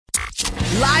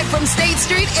Live from State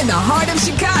Street in the heart of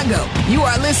Chicago, you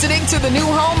are listening to the new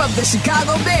home of the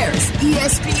Chicago Bears,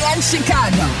 ESPN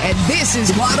Chicago. And this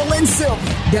is Waddle and Silver,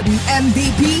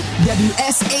 WMVP,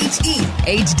 WSHE,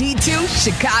 HD2,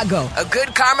 Chicago, a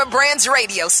Good Karma Brands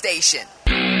radio station.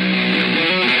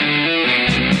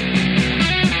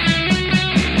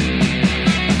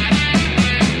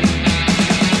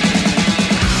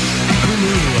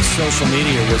 Social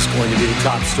media was going to be the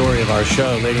top story of our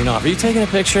show leading off. Are you taking a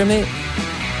picture of me?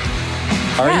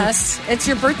 Yes, it's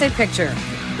your birthday picture.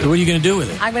 What are you going to do with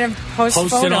it? I'm going to post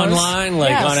it online,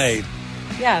 on a...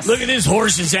 Yes. Look at this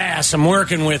horse's ass I'm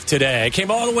working with today. I came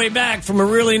all the way back from a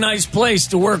really nice place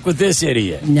to work with this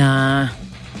idiot. Nah.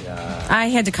 I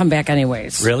had to come back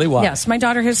anyways. Really? Why? Yes, my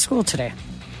daughter has school today.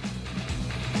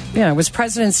 Yeah, it was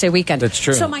President's Day weekend. That's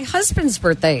true. So my husband's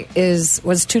birthday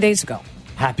was 2 days ago.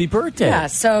 Happy birthday. Yeah,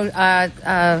 so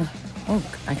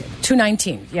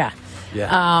 219, yeah.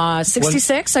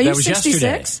 66? Are you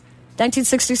 66?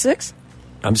 1966?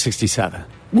 I'm 67.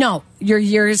 No, your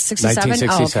year is 67?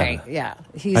 1967. Oh, okay, yeah.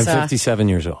 I'm 57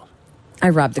 years old. I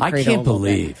robbed the cradle. I can't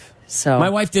believe. So my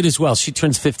wife did as well. She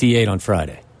turns 58 on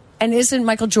Friday. And isn't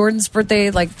Michael Jordan's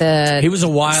birthday like the He was a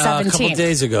 17th? couple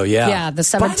days ago, yeah. Yeah, the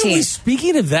 17th. By the way,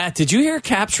 speaking of that, did you hear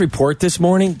Cap's report this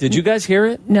morning? Did you guys hear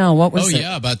it? No, what was it? Oh,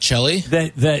 yeah, about Chelly?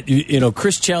 That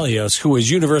Chris Chelios, who is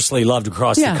universally loved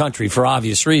across the country for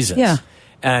obvious reasons. Yeah.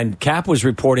 And Cap was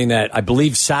reporting that, I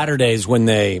believe, Saturday is when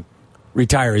they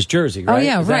retire his jersey, right? Oh,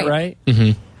 yeah, is that right?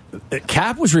 Mm-hmm.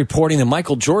 Cap was reporting that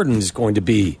Michael Jordan is going to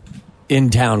be in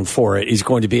town for it. He's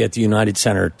going to be at the United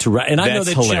Center and I know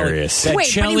that hilarious. Wait,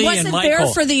 but he wasn't there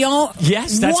for the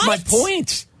Yes, that's my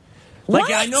point. Like,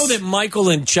 I know that Michael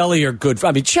and Chelly are good.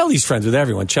 I mean, Chelly's friends with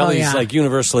everyone. Chelly's like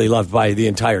universally loved by the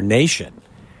entire nation.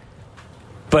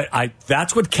 But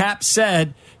that's what Cap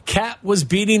said. Cap was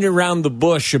beating around the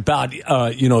bush about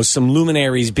some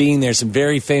luminaries being there. Some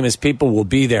very famous people will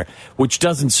be there, which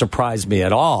doesn't surprise me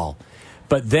at all.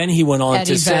 But then he went on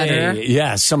Eddie to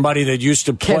say, somebody that used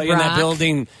to play in that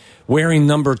building wearing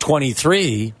number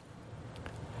 23.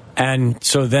 And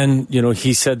so then,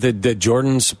 he said that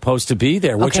Jordan's supposed to be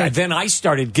there, which I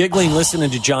started giggling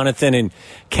listening to Jonathan and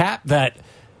Cap that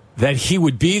he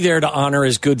would be there to honor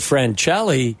his good friend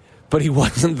Chelly, but he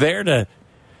wasn't there to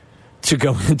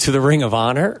go into the Ring of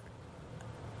Honor.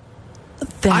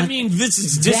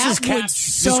 This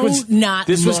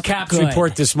was Cap's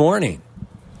report this morning.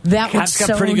 Cap's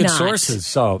got pretty good sources.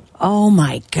 So, oh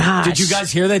my gosh! Did you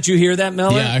guys hear that? Did you hear that,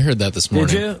 Miller? Yeah, I heard that this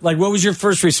morning. Did you? Like, what was your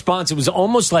first response? It was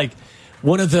almost like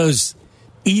one of those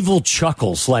evil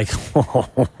chuckles. Like,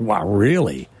 oh, wow,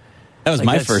 really? That was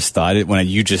my first thought when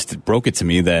you just broke it to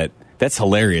me. That's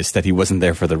hilarious that he wasn't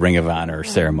there for the Ring of Honor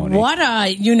ceremony. What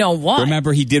what?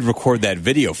 Remember, he did record that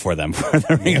video for them for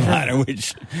the Ring of Honor.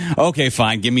 Which, okay,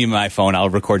 fine, give me my phone. I'll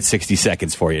record 60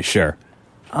 seconds for you. Sure.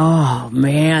 Oh,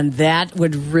 man, that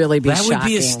would really be shocking. That would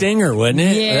be a stinger, wouldn't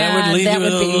it? Yeah, that would leave you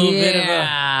with a little bit of a...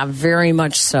 Yeah, very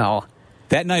much so.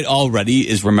 That night already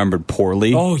is remembered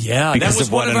poorly. Oh, yeah. Because that was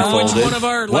of what one of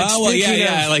our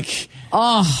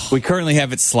we currently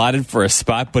have it slotted for a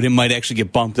spot, but it might actually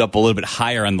get bumped up a little bit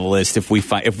higher on the list if we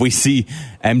see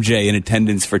MJ in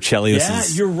attendance for Chelios. Yeah,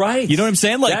 you're right. You know what I'm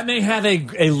saying? Like, that may have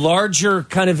a larger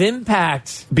kind of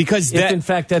impact because if in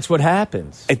fact that's what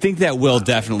happens. I think that will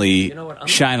definitely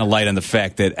shine a light on the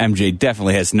fact that MJ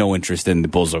definitely has no interest in the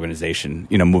Bulls organization,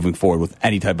 moving forward with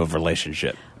any type of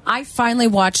relationship. I finally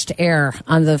watched Air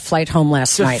on the flight home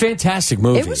last night. It's a fantastic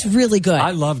movie. It was really good.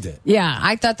 I loved it. Yeah,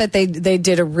 I thought that they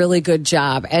did a really good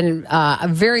job and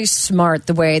very smart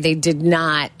the way they did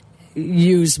not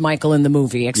use Michael in the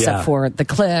movie except for the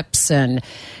clips and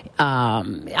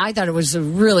I thought it was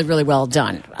really, really well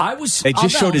done. They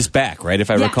just showed his back, right? If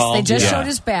I recall, they just showed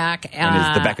his back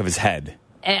and the back of his head.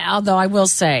 Although I will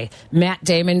say, Matt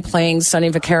Damon playing Sonny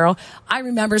Vaccaro, I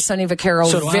remember Sonny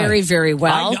Vaccaro very, very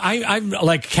well. I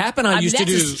like Cap and I used to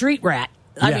do. That's a street rat.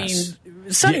 I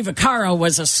mean, Sonny Vaccaro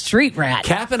was a street rat.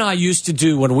 Cap and I used to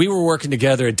do, when we were working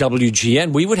together at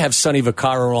WGN, we would have Sonny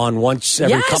Vaccaro on once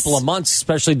every couple of months,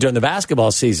 especially during the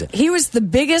basketball season. He was the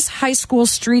biggest high school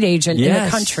street agent in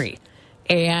the country.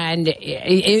 And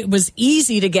it was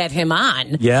easy to get him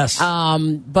on. Yes.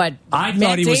 But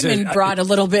Matt Damon brought a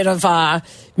little bit of,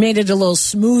 made it a little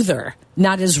smoother,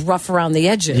 not as rough around the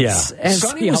edges. Yeah.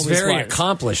 Sonny was very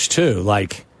accomplished, too.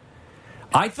 Like,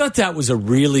 I thought that was a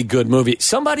really good movie.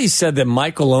 Somebody said that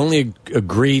Michael only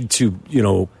agreed to,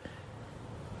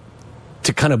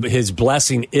 to kind of his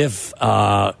blessing if,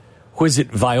 was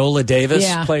it Viola Davis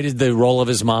played the role of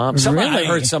his mom? I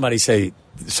heard somebody say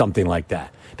something like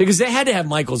that. Because they had to have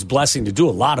Michael's blessing to do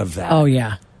a lot of that. Oh,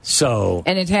 yeah. So,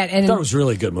 and I thought it was a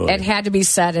really good movie. It had to be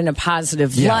said in a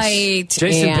positive light.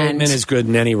 Jason Bateman is good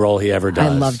in any role he ever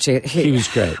does. I love Jason. He was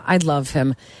great. I love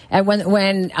him. And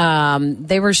when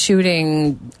they were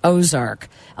shooting Ozark,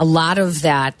 a lot of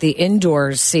the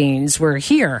indoor scenes were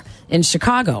here in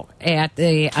Chicago at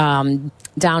the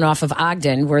down off of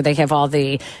Ogden, where they have all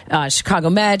the Chicago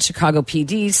Med, Chicago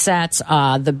PD sets.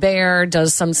 The Bear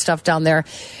does some stuff down there.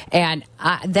 And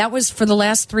that was for the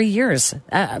last 3 years.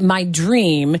 My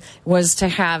dream was to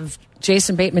have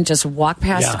Jason Bateman just walk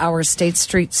past our State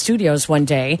Street studios one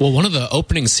day. Well, one of the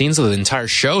opening scenes of the entire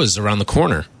show is around the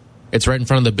corner. It's right in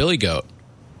front of the Billy Goat.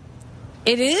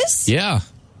 It is? Yeah.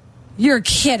 You're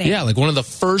kidding. Yeah, like one of the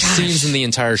first scenes in the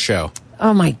entire show.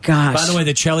 Oh, my gosh. By the way,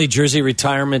 the Chelly jersey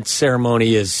retirement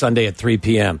ceremony is Sunday at 3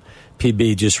 p.m.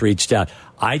 PB just reached out.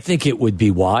 I think it would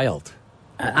be wild.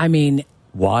 I mean,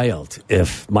 wild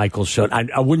if Michael showed.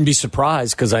 I wouldn't be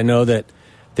surprised because I know that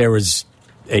there was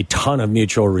a ton of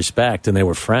mutual respect and they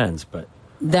were friends. But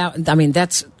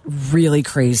that's really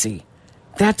crazy.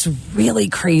 That's really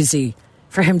crazy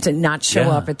for him to not show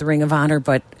up at the Ring of Honor,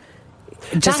 but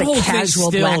just that a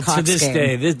casual Blackhawks to this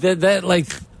game. day. That like.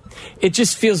 It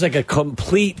just feels like a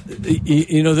complete,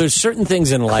 there's certain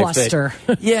things in life cluster.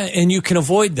 And you can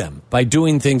avoid them by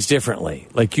doing things differently.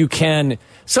 Like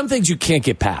some things you can't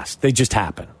get past. They just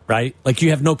happen, right? Like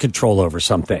you have no control over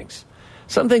some things.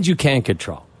 Some things you can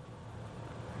control.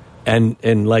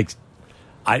 And like,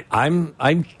 I'm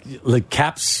like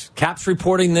Caps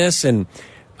reporting this and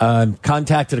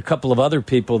contacted a couple of other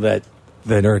people that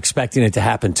are expecting it to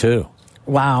happen too.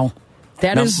 Wow.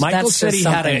 Michael said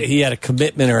he had a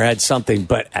commitment or had something,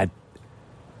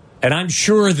 and I'm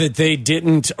sure that they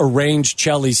didn't arrange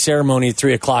Chelly's ceremony at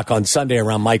 3:00 on Sunday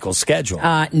around Michael's schedule.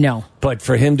 No. But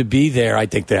for him to be there, I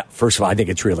think that, first of all, I think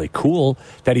it's really cool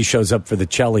that he shows up for the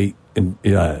Chelly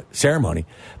ceremony.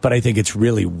 But I think it's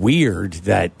really weird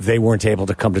that they weren't able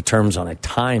to come to terms on a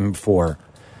time for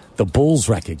the Bulls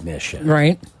recognition.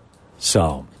 Right.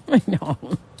 So. I know.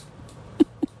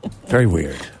 Very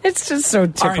weird. It's just so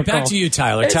typical. All right, back to you,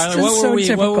 Tyler. Tyler, what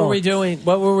were we doing?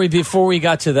 What were we before we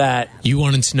got to that? You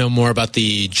wanted to know more about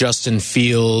the Justin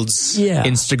Fields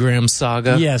Instagram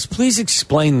saga? Yes, please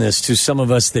explain this to some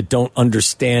of us that don't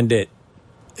understand it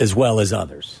as well as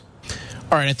others.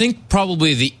 All right, I think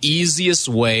probably the easiest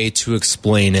way to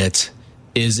explain it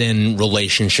is in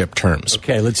relationship terms.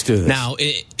 Okay, let's do this. Now,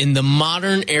 in the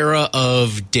modern era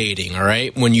of dating, all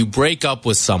right, when you break up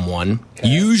with someone,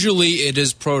 usually it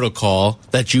is protocol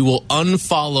that you will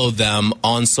unfollow them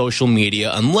on social media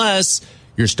unless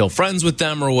you're still friends with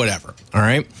them or whatever, all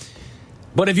right?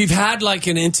 But if you've had like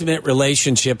an intimate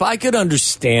relationship, I could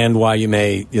understand why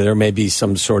there may be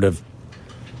some sort of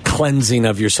cleansing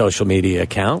of your social media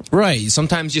account. Right.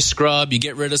 Sometimes you scrub, you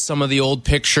get rid of some of the old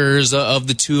pictures of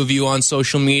the two of you on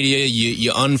social media,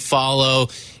 you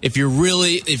unfollow. If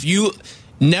you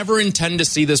never intend to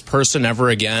see this person ever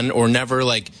again or never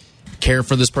like care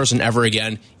for this person ever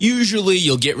again, usually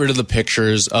you'll get rid of the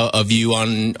pictures of you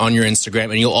on your Instagram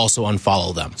and you'll also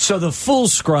unfollow them. So the full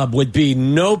scrub would be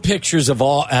no pictures at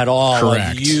all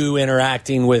Correct. of you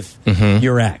interacting with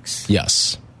your ex.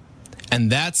 Yes. And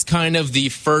that's kind of the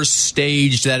first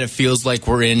stage that it feels like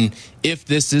we're in, if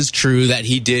this is true, that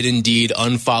he did indeed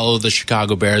unfollow the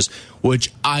Chicago Bears, which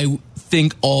I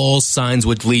think all signs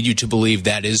would lead you to believe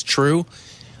that is true.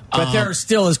 But there are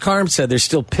still, as Carm said, there's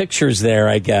still pictures there,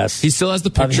 I guess. He still has the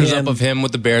pictures up of him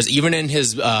with the Bears. Even in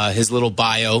his little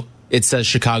bio, it says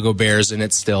Chicago Bears in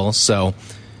it still. So,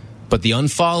 but the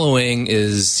unfollowing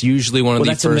is usually one of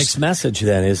the first. Well, that's a mixed message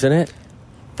then, isn't it?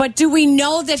 But do we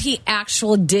know that he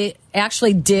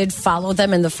actually did follow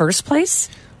them in the first place?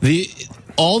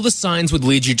 All the signs would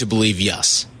lead you to believe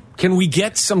yes. Can we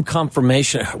get some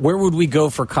confirmation? Where would we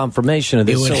go for confirmation of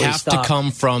this? It would have to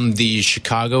come from the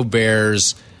Chicago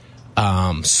Bears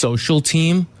social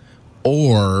team,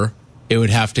 or it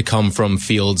would have to come from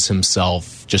Fields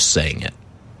himself just saying it.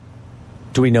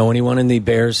 Do we know anyone in the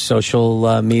Bears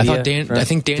social media? I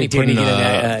think Danny put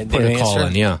a call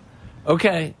in, yeah.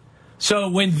 Okay. So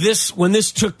when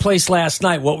this took place last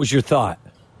night, what was your thought?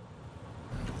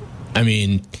 I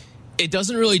mean, it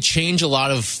doesn't really change a lot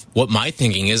of what my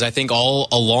thinking is. I think all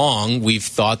along we've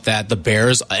thought that the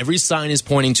Bears, every sign is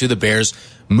pointing to the Bears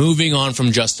moving on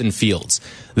from Justin Fields.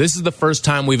 This is the first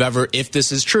time we've ever, if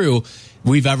this is true,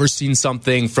 we've ever seen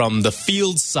something from the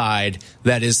Fields side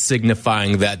that is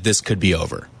signifying that this could be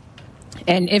over.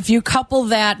 And if you couple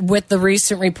that with the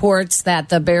recent reports that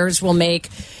the Bears will make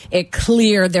it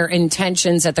clear their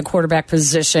intentions at the quarterback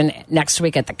position next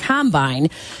week at the Combine,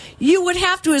 you would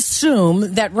have to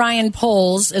assume that Ryan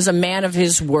Poles is a man of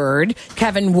his word,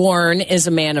 Kevin Warren is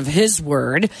a man of his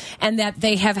word, and that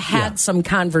they have had some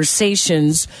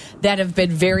conversations that have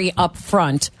been very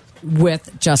upfront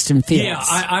with Justin Fields.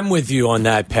 Yeah, I'm with you on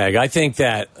that, Peg. I think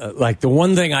that, the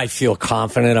one thing I feel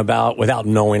confident about, without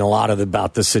knowing a lot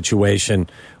about the situation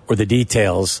or the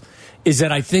details, is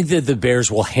that I think that the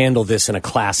Bears will handle this in a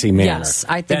classy manner. Yes,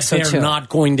 I think so, too. That they're not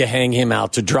going to hang him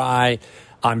out to dry.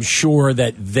 I'm sure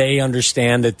that they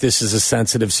understand that this is a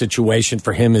sensitive situation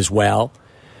for him as well.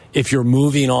 If you're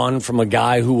moving on from a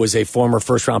guy who was a former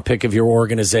first-round pick of your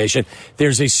organization,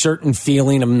 there's a certain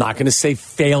feeling, I'm not going to say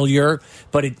failure,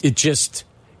 but it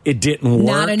didn't work.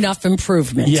 Not enough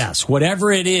improvement. Yes,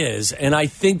 whatever it is. And I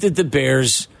think that the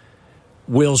Bears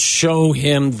will show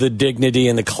him the dignity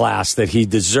and the class that he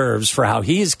deserves for how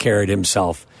he has carried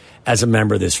himself as a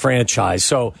member of this franchise.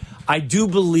 So I do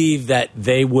believe that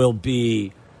they will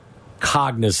be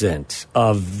cognizant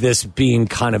of this being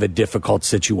kind of a difficult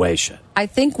situation. I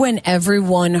think when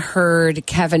everyone heard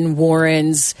Kevin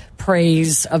Warren's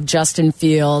praise of Justin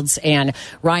Fields and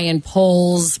Ryan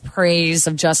Poles' praise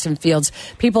of Justin Fields,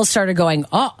 people started going,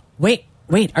 oh, wait,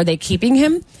 are they keeping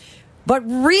him? But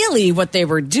really what they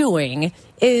were doing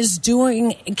is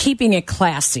keeping it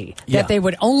classy, that they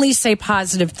would only say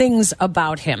positive things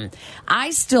about him.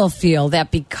 I still feel that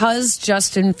because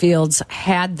Justin Fields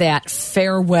had that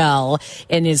farewell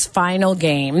in his final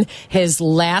game, his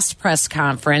last press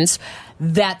conference,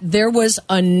 that there was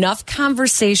enough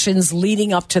conversations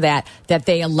leading up to that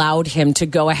they allowed him to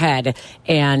go ahead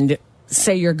and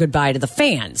say your goodbye to the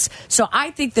fans. So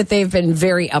I think that they've been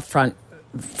very upfront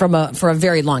for a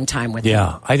very long time with him.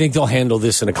 Yeah, I think they'll handle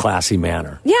this in a classy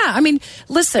manner. Yeah, I mean,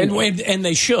 listen. And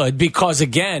they should, because,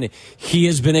 again, he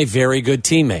has been a very good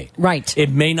teammate. Right. It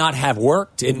may not have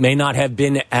worked. It may not have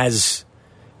been as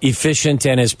efficient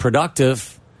and as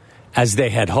productive as they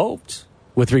had hoped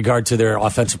with regard to their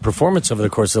offensive performance over the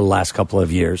course of the last couple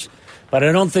of years. But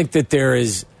I don't think that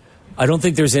there's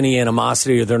any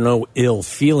animosity or there are no ill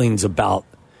feelings about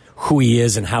who he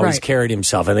is and how he's carried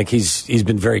himself. I think he's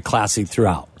been very classy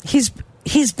throughout. He's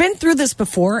been through this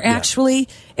before, actually. Yeah.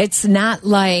 It's not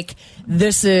like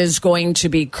this is going to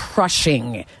be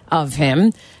crushing of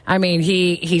him. I mean,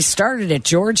 he started at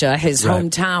Georgia, his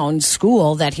hometown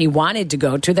school that he wanted to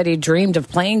go to, that he dreamed of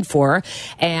playing for,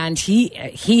 and he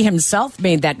himself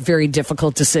made that very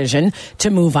difficult decision to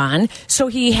move on. So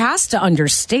he has to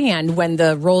understand when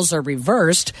the roles are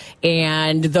reversed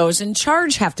and those in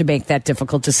charge have to make that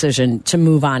difficult decision to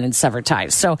move on and sever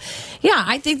ties. So, yeah,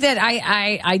 I think that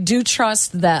I do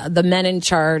trust the men in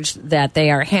charge, that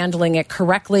they are handling it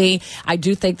correctly. I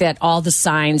do think that all the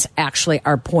signs actually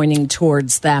are pointing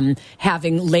towards them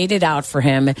having laid it out for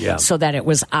him so that it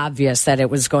was obvious that it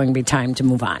was going to be time to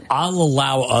move on. I'll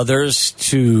allow others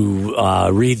to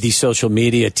read the social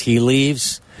media tea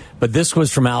leaves, but this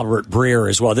was from Albert Breer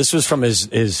as well. This was from his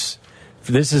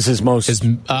this is his most... it's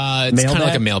kind of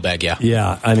like a mailbag, yeah.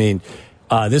 Yeah, I mean...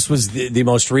 this was the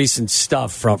most recent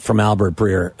stuff from Albert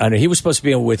Breer. I know he was supposed to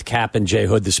be with Cap and Jay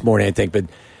Hood this morning, I think, but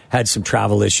had some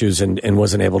travel issues and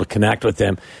wasn't able to connect with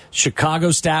them. Chicago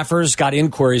staffers got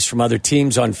inquiries from other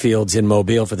teams on Fields in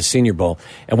Mobile for the Senior Bowl.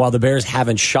 And while the Bears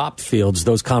haven't shopped Fields,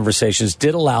 those conversations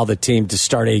did allow the team to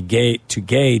start to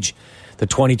gauge the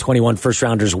 2021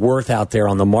 first-rounder's worth out there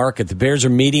on the market. The Bears are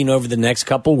meeting over the next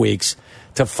couple weeks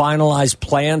to finalize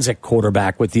plans at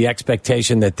quarterback with the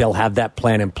expectation that they'll have that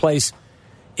plan in place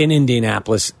in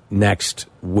Indianapolis next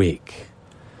week.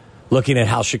 Looking at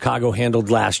how Chicago handled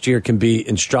last year can be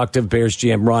instructive. Bears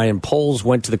GM Ryan Poles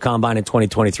went to the Combine in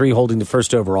 2023 holding the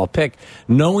first overall pick,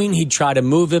 knowing he'd try to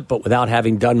move it, but without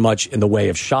having done much in the way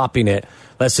of shopping it.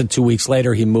 Less than 2 weeks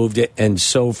later, he moved it, and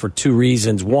so for two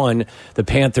reasons. One, the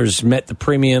Panthers met the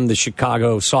premium the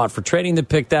Chicago sought for trading the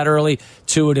pick that early.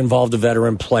 Two, it involved a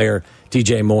veteran player,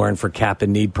 DJ Moore, and for cap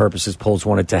and need purposes, Poles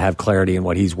wanted to have clarity in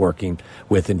what he's working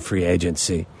with in free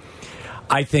agency.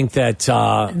 I think that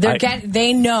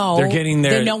they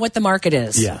know what the market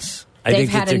is. Yes, they've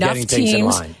had enough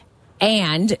teams,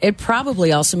 and it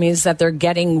probably also means that they're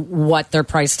getting what their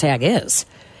price tag is.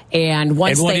 And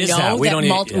once they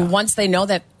know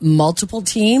that multiple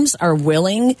teams are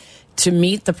willing to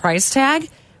meet the price tag,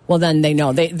 well, then they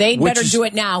know they better do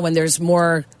it now when there's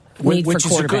more need for quarterback. Which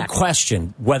is a good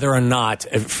question, whether or not.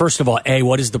 First of all,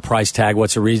 what is the price tag?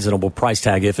 What's a reasonable price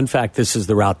tag? If in fact this is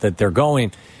the route that they're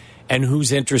going. And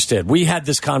who's interested? We had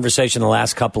this conversation the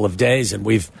last couple of days, and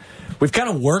we've kind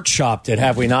of workshopped it,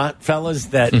 have we not, fellas?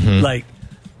 That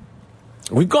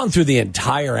we've gone through the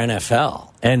entire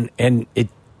NFL, and it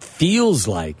feels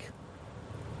like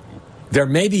there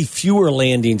may be fewer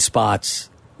landing spots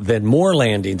than more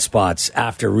landing spots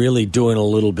after really doing a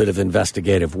little bit of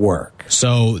investigative work.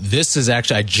 So this is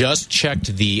actually, I just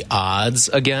checked the odds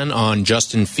again on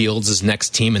Justin Fields'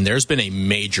 next team, and there's been a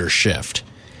major shift.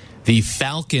 The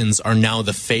Falcons are now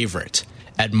the favorite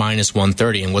at minus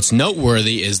 130. And what's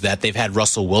noteworthy is that they've had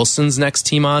Russell Wilson's next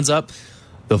team odds up.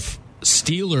 The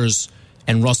Steelers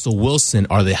and Russell Wilson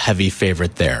are the heavy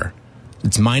favorite there.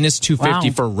 It's minus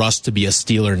 250 for Russ to be a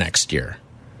Steeler next year.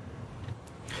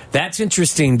 That's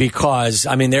interesting because,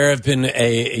 I mean, there have been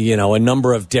a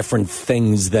number of different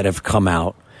things that have come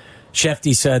out.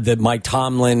 Shefty said that Mike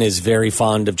Tomlin is very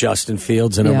fond of Justin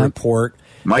Fields in a report.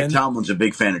 Mike Tomlin's a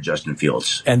big fan of Justin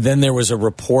Fields. And then there was a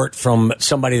report from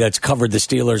somebody that's covered the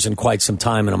Steelers in quite some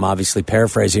time, and I'm obviously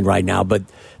paraphrasing right now, but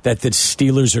that the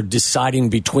Steelers are deciding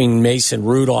between Mason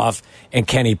Rudolph and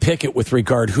Kenny Pickett with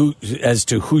regard as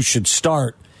to who should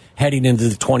start heading into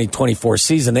the 2024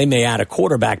 season. They may add a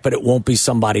quarterback, but it won't be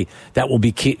somebody that will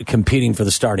be competing for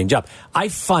the starting job. I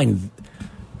find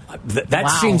that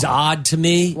seems odd to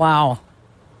me. Wow.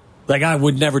 Like, I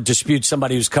would never dispute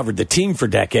somebody who's covered the team for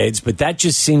decades, but that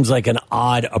just seems like an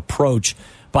odd approach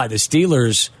by the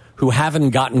Steelers, who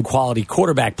haven't gotten quality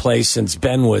quarterback play since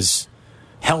Ben was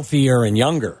healthier and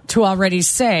younger. To already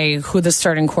say who the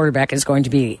starting quarterback is going to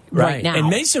be right now. And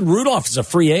Mason Rudolph is a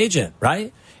free agent,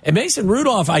 right? And Mason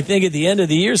Rudolph, I think at the end of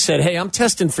the year said, hey, I'm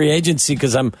testing free agency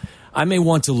because I may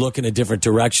want to look in a different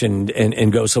direction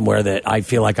and go somewhere that I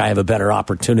feel like I have a better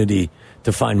opportunity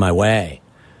to find my way.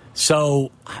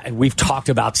 So we've talked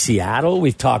about Seattle.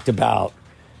 We've talked about,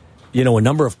 a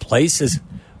number of places.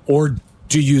 Or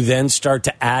do you then start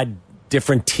to add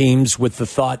different teams with the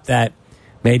thought that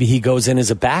maybe he goes in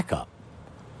as a backup?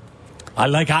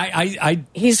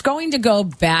 He's going to go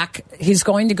back. He's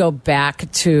going to go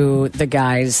back to the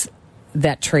guys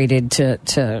that traded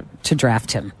to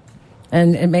draft him.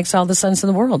 And it makes all the sense in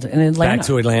the world in Atlanta. Back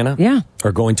to Atlanta? Yeah.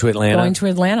 Or going to Atlanta? Going to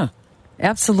Atlanta.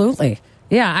 Absolutely.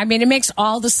 Yeah, I mean, it makes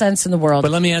all the sense in the world.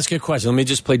 But let me ask you a question. Let me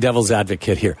just play devil's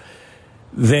advocate here.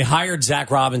 They hired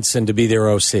Zach Robinson to be their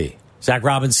OC. Zach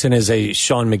Robinson is a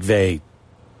Sean McVay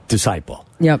disciple.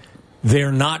 Yep.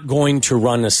 They're not going to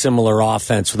run a similar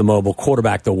offense with a mobile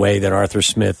quarterback the way that Arthur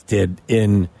Smith did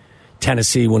in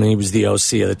Tennessee when he was the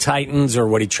OC of the Titans, or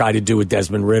what he tried to do with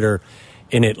Desmond Ridder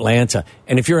in Atlanta.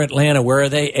 And if you're Atlanta, where are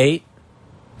they? 8?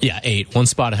 Yeah, 8. One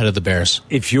spot ahead of the Bears.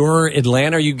 If you're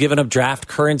Atlanta, are you giving up draft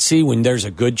currency when there's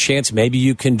a good chance maybe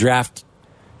you can draft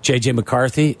J.J.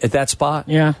 McCarthy at that spot?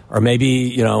 Yeah. Or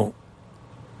maybe,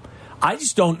 I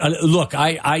just don't look.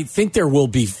 I think there will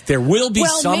be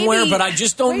somewhere, maybe, but I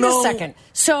just don't know. Wait a second.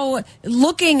 So,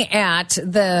 looking at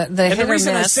the and hit the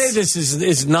reason I say this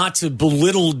is not to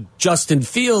belittle Justin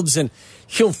Fields, and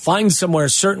he'll find somewhere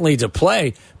certainly to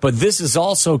play. But this is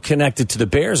also connected to the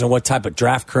Bears and what type of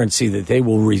draft currency that they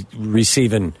will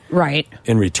receive in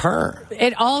return.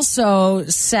 It also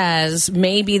says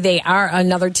maybe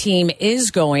another team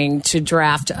is going to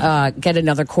draft, get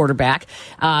another quarterback,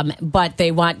 but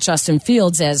they want Justin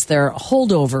Fields as their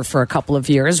holdover for a couple of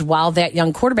years while that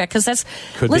young quarterback, because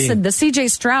the C.J.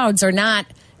 Strouds are not,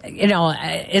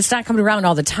 it's not coming around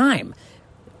all the time.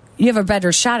 You have a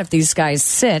better shot if these guys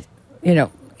sit,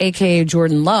 a.k.a.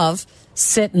 Jordan Love,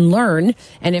 sit and learn.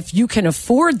 And if you can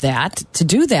afford to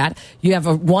do that, you have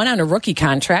one on a rookie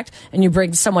contract and you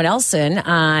bring someone else in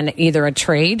on either a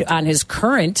trade on his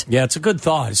current. Yeah, it's a good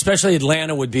thought. Especially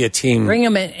Atlanta would be a team. Bring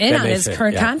him in on his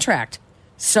current contract.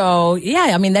 So,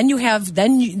 yeah, I mean, then you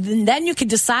can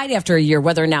decide after a year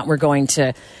whether or not we're going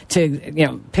to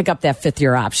pick up that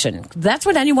fifth-year option. That's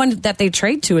what anyone that they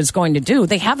trade to is going to do.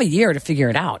 They have a year to figure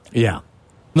it out. Yeah.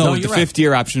 No, with the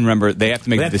fifth-year option, remember, they have to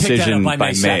make the decision by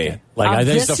May. Like, I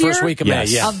think it's the first week of May.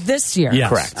 Yes. Of this year? Yes.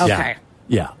 Correct. Okay.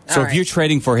 Yeah. So if you're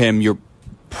trading for him, you're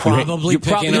probably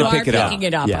picking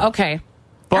it up. Yeah. Okay.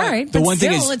 But all right, the but one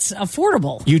still, thing is, it's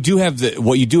affordable.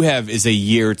 What you do have is a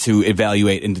year to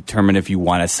evaluate and determine if you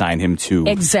want to sign him to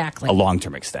a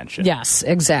long-term extension. Yes,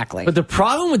 exactly. But the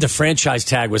problem with the franchise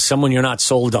tag was someone you're not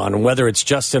sold on, whether it's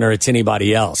Justin or it's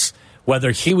anybody else.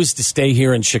 Whether he was to stay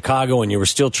here in Chicago and you were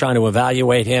still trying to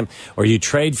evaluate him, or you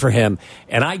trade for him,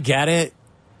 and I get it.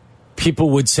 People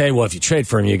would say, well, if you trade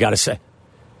for him, you got to say,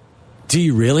 do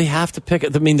you really have to pick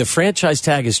it? I mean, the franchise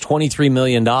tag is $23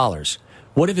 million.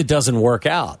 What if it doesn't work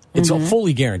out? It's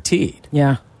fully guaranteed.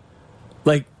 Yeah.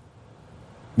 Like,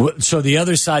 so the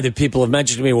other side that people have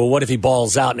mentioned to me, well, what if he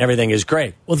balls out and everything is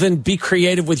great? Well, then be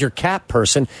creative with your cap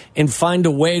person and find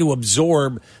a way to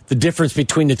absorb the difference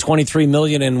between the $23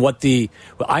 million and what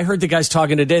I heard the guys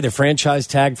talking today, the franchise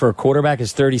tag for a quarterback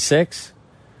is 36.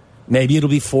 Maybe it'll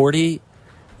be 40.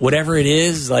 Whatever it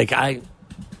is, like I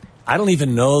don't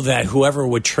even know that whoever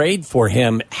would trade for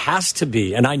him has to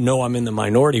be, and I know I'm in the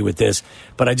minority with this,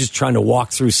 but I'm just trying to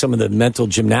walk through some of the mental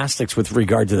gymnastics with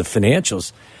regard to the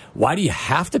financials. Why do you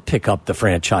have to pick up the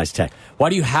franchise tag? Why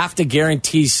do you have to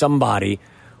guarantee somebody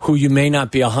who you may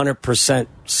not be 100%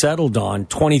 settled on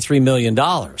 $23 million?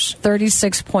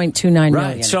 $36.29 million.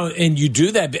 Right. So, and you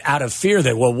do that out of fear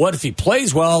that, well, what if he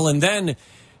plays well and then,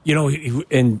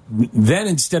 and then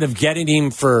instead of getting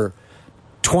him for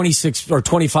 $26 or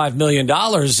 $25 million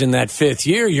in that fifth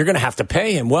year, you're going to have to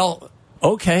pay him. Well,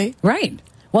 okay. Right.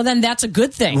 Well, then that's a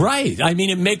good thing. Right. I mean,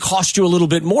 it may cost you a little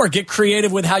bit more. Get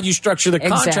creative with how you structure the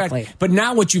contract. Exactly. But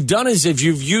now what you've done is if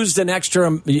you've used an extra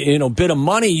bit of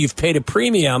money, you've paid a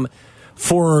premium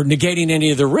for negating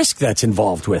any of the risk that's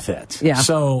involved with it. Yeah.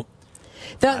 So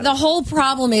the whole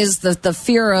problem is the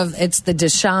fear of it's the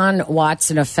Deshaun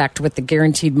Watson effect with the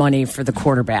guaranteed money for the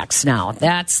quarterbacks. Now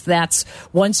that's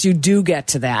once you do get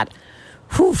to that,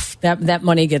 that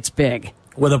money gets big.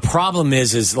 Well, the problem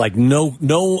is like no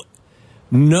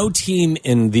team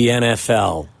in the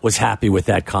NFL was happy with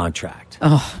that contract.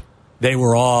 Oh. They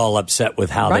were all upset with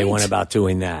how they Right. went about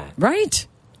doing that. Right.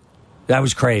 That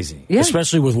was crazy, Yeah.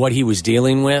 especially with what he was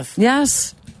dealing with.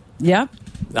 Yes. Yep.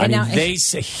 I mean, now,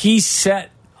 he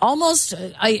set almost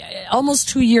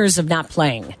 2 years of not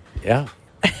playing. Yeah.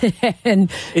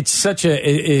 And it's such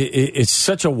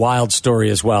a wild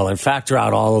story as well, and factor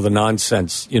out all of the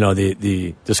nonsense,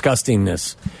 the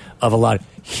disgustingness of a lot.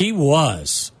 He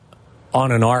was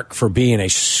on an arc for being a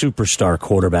superstar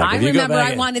quarterback. I remember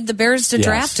I wanted the Bears to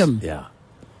draft him. Yeah.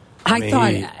 I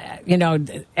thought,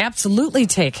 absolutely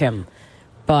take him.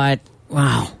 But,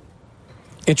 wow.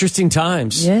 Interesting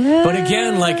times. Yeah. But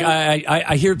again, like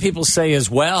I hear people say as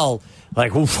well,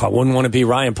 like, oof, I wouldn't want to be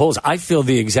Ryan Poles. I feel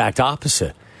the exact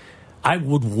opposite. I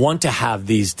would want to have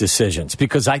these decisions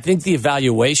because I think the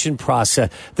evaluation process,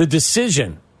 the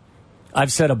decision,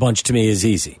 I've said a bunch to me, is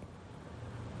easy.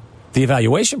 The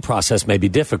evaluation process may be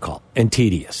difficult and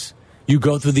tedious. You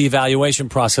go through the evaluation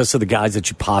process of the guys that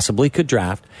you possibly could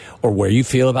draft or where you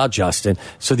feel about Justin.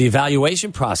 So the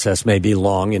evaluation process may be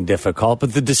long and difficult,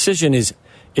 but the decision is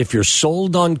if you're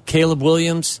sold on Caleb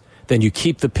Williams, then you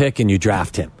keep the pick and you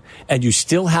draft him. And you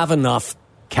still have enough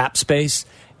cap space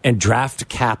and draft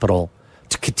capital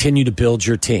to continue to build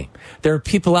your team. There are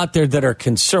people out there that are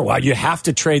concerned. Well, you have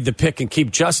to trade the pick and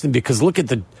keep Justin because look at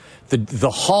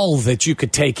the haul that you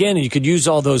could take in and you could use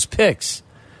all those picks.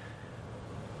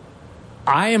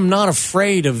 I am not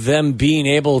afraid of them being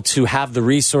able to have the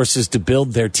resources to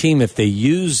build their team if they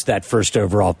use that first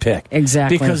overall pick.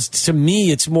 Exactly. Because to me,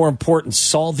 it's more important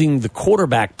solving the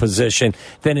quarterback position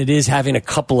than it is having a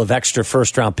couple of extra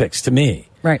first-round picks to me.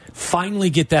 Right.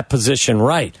 Finally get that position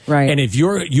right. Right. And if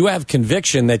you have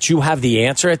conviction that you have the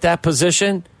answer at that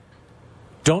position,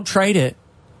 don't trade it.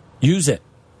 Use it.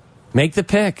 Make the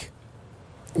pick.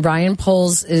 Ryan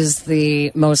Poles is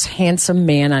the most handsome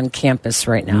man on campus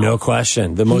right now. No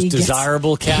question. The most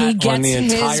desirable cat on the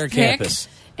entire campus.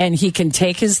 And he can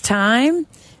take his time,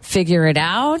 figure it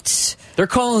out. They're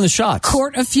calling the shots.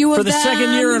 Court a few for of them. For the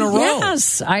second year in a row.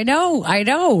 Yes, I know.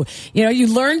 You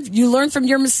learn from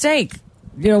your mistake.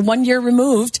 1 year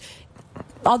removed.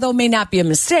 Although it may not be a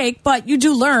mistake, but you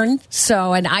do learn.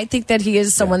 So, and I think that he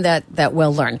is someone that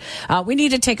will learn. We need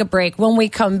to take a break. When we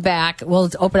come back,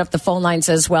 we'll open up the phone lines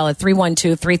as well at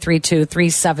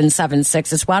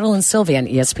 312-332-3776. It's Waddle and Sylvia on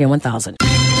ESPN 1000.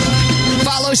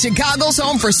 Follow Chicago's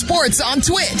Home for Sports on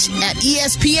Twitch at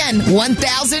ESPN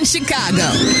 1000 Chicago.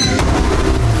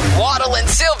 Waddle and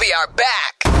Sylvia are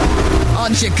back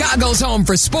on Chicago's Home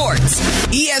for Sports,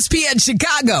 ESPN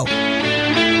Chicago.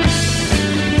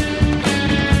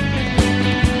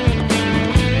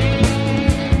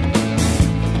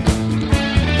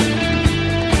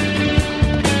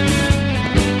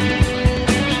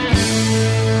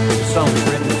 Song's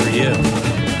written for you.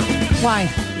 Why?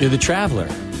 You're the traveler.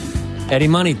 Eddie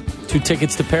Money, 2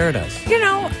 tickets to paradise.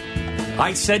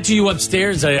 I said to you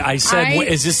upstairs, I said,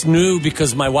 is this new?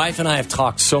 Because my wife and I have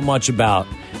talked so much about,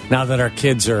 now that our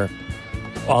kids are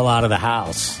all out of the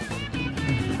house,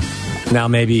 now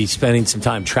maybe spending some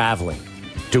time traveling,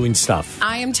 doing stuff.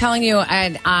 I am telling you,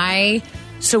 and Not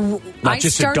just a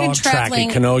started dog track in traveling.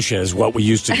 Kenosha is what we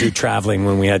used to do traveling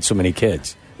when we had so many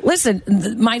kids. Listen,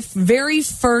 my very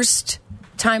first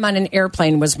time on an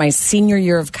airplane was my senior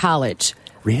year of college.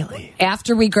 Really?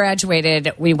 After we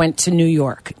graduated, we went to New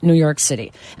York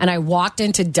City. And I walked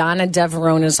into Donna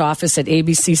Deverona's office at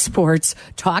ABC Sports,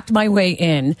 talked my way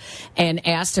in, and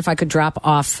asked if I could drop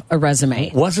off a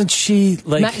resume. Wasn't she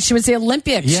like... She was the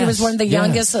Olympic. Yes, she was one of the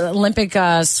youngest Olympic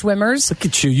swimmers. Look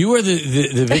at you. You are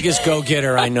the biggest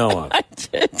go-getter I know of. I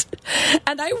did.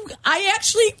 And I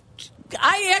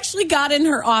actually got in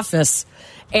her office,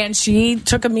 and she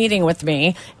took a meeting with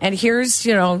me. And here's,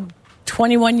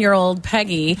 21-year-old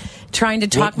Peggy trying to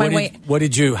talk my way. What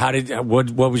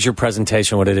was your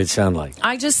presentation? What did it sound like?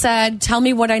 I just said, tell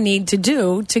me what I need to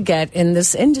do to get in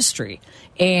this industry.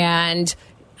 And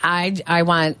I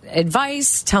want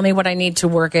advice. Tell me what I need to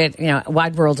work at,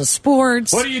 Wide World of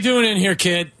Sports. What are you doing in here,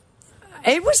 kid?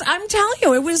 I'm telling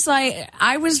you, it was like,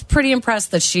 I was pretty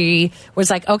impressed that she was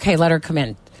like, okay, let her come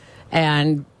in.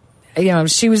 And,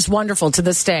 she was wonderful to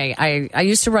this day. I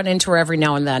used to run into her every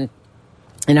now and then,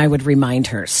 and I would remind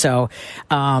her. So,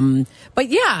 but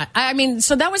yeah,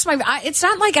 so that was it's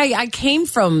not like I came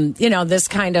from, this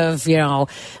kind of,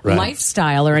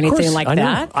 lifestyle or anything like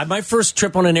that. My first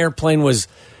trip on an airplane was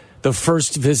the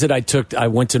first visit I took. I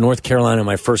went to North Carolina,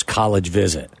 my first college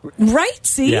visit. Right.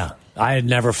 See? Yeah. I had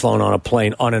never flown on a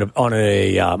plane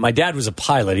my dad was a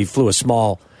pilot. He flew a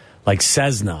small, like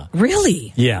Cessna.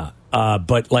 Really? Yeah.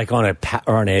 But like on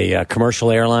a commercial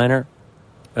airliner.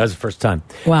 That was the first time.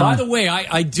 Wow. By the way,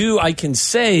 I can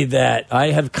say that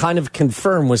I have kind of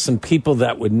confirmed with some people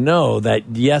that would know that,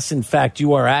 yes, in fact,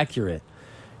 you are accurate.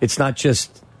 It's not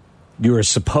just you are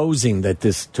supposing that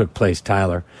this took place,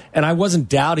 Tyler. And I wasn't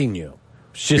doubting you.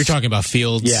 You're talking about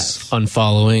Fields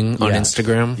unfollowing on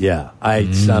Instagram?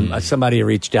 Yeah. Somebody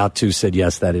reached out to said,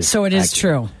 yes, that is So it is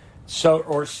true.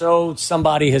 So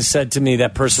somebody has said to me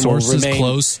that person will remain... Sources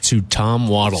close to Tom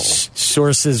Waddle.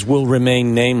 Sources will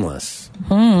remain nameless.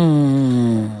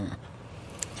 Well,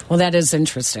 that is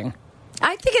interesting.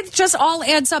 I think it just all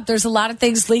adds up. There's a lot of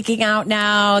things leaking out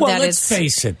now. Well, let's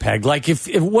face it, Peg. Like,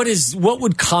 what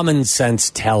would common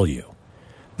sense tell you?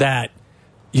 That,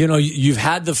 you've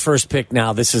had the first pick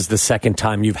now. This is the second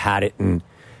time you've had it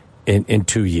in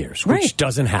 2 years, which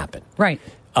doesn't happen. Right.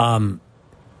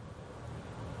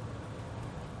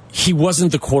 He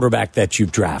wasn't the quarterback that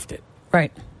you've drafted.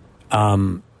 Right.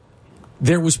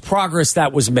 There was progress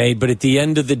that was made, but at the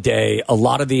end of the day, a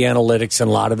lot of the analytics and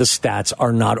a lot of the stats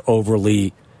are not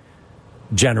overly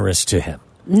generous to him.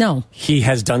 No. He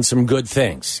has done some good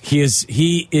things. He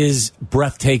is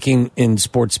breathtaking in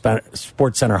Sports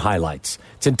Center highlights.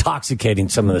 It's intoxicating,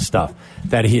 some of the stuff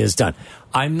that he has done.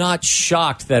 I'm not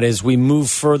shocked that as we move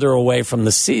further away from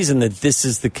the season that this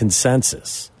is the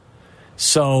consensus.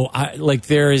 So,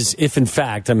 there is, if in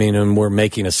fact, and we're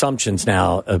making assumptions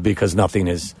now because nothing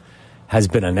has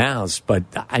been announced, but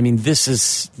this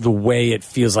is the way it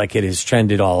feels like it has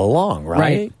trended all along,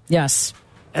 right? Yes.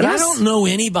 And I don't know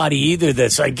anybody either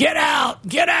that's like, get out,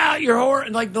 you're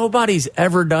horrible. Like, nobody's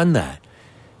ever done that.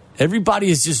 Everybody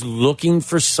is just looking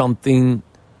for something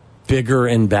bigger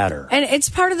and better. And it's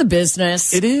part of the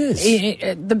business. It is.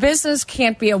 The business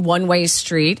can't be a one-way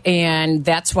street, and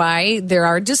that's why there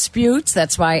are disputes.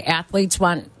 That's why athletes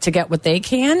want to get what they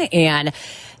can, and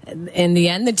in the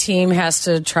end, the team has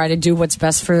to try to do what's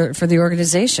best for the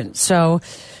organization. So,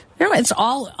 it's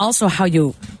all also how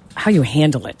you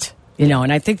handle it.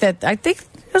 And I think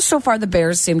so far the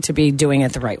Bears seem to be doing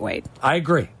it the right way. I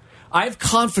agree. I have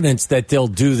confidence that they'll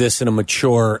do this in a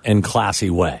mature and classy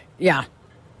way. Yeah.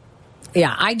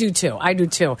 Yeah, I do too.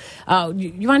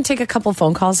 You want to take a couple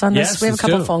phone calls on this? Yes, we have a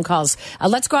couple do. phone calls.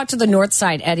 Let's go out to the north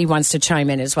side. Eddie wants to chime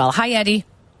in as well. Hi, Eddie.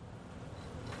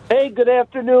 Hey, good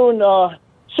afternoon.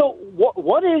 So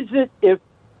what is it if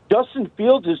Justin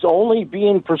Fields is only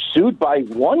being pursued by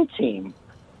one team?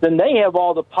 Then they have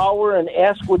all the power and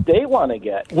ask what they want to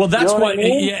get. Well, that's why,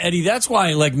 yeah, Eddie. That's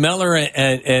why, like Meller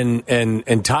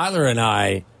and Tyler and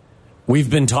I, we've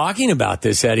been talking about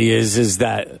this. Eddie is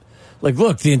that, like,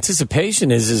 look, the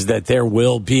anticipation is that there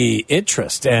will be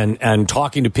interest and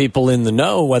talking to people in the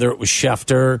know, whether it was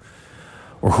Schefter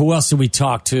or who else did we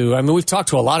talk to? We've talked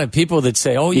to a lot of people that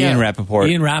say, "Oh, yeah, Ian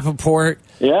Rappaport."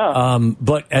 Yeah.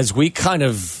 But as we kind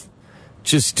of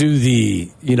just do the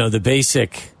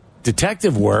basic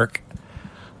detective work,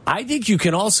 I think you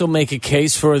can also make a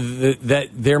case for that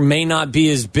there may not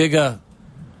be as big a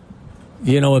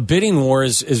bidding war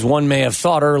as one may have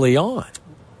thought early on.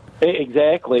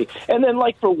 Exactly. And then,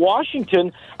 like, for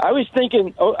Washington, I was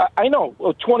thinking, I know,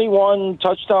 21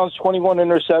 touchdowns, 21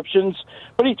 interceptions,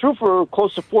 but he threw for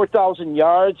close to 4,000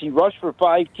 yards. He rushed for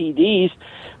 5 TDs.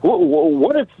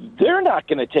 What if they're not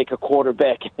going to take a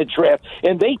quarterback in the draft,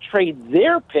 and they trade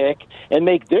their pick and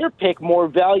make their pick more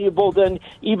valuable than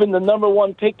even the number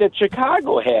 1 pick that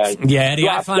Chicago had? Yeah, Eddie,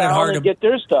 I find it hard to get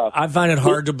their stuff. I find it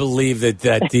hard to believe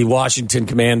that the Washington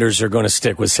Commanders are going to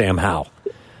stick with Sam Howell.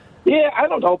 Yeah, I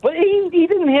don't know, but he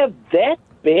didn't have that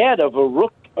bad of a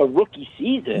rookie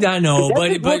season. I know,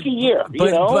 but rookie year,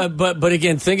 but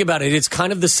again, think about it. It's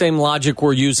kind of the same logic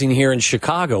we're using here in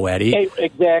Chicago, Eddie. Hey,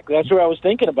 exactly. That's what I was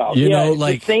thinking about. You know, it's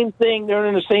like the same thing. They're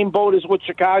in the same boat as what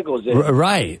Chicago's in.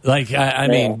 Right. Like, I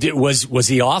mean, was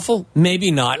he awful?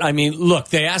 Maybe not. I mean, look,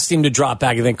 they asked him to drop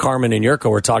back. I think Carmen and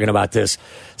Yurko were talking about this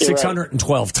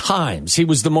 612 times. He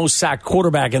was the most sacked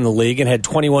quarterback in the league and had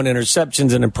 21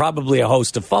 interceptions and probably a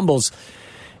host of fumbles.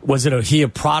 Was he a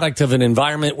product of an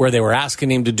environment where they were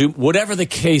asking him to do whatever the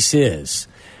case is?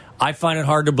 I find it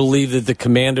hard to believe that the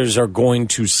Commanders are going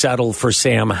to settle for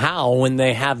Sam Howell when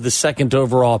they have the 2nd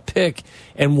overall pick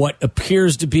and what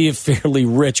appears to be a fairly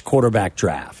rich quarterback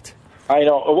draft. I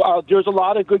know. There's a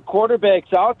lot of good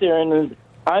quarterbacks out there, and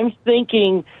I'm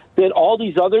thinking that all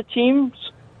these other teams,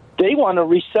 they want to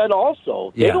reset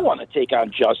also. They don't want to take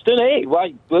on Justin. Hey,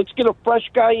 let's get a fresh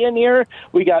guy in here.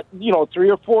 We got, 3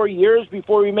 or 4 years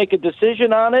before we make a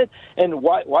decision on it. And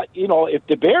if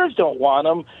the Bears don't want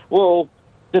him, well,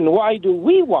 then why do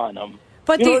we want him?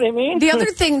 But you know what I mean? The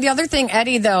other thing,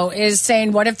 Eddie, though, is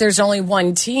saying, what if there's only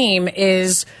one team?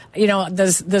 Is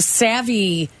the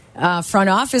savvy front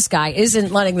office guy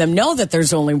isn't letting them know that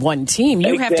there's only one team.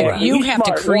 You have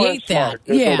to create that.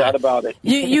 There's no doubt about it.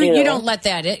 You don't let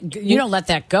that. You don't let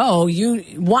that go.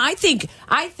 I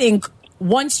think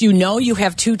once you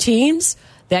have 2 teams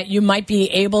that you might be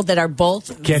able that are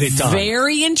both get it done.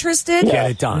 Very interested.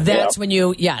 Get it done. That's when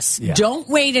don't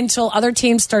wait until other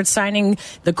teams start signing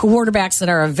the quarterbacks that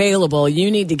are available. You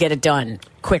need to get it done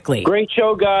quickly. Great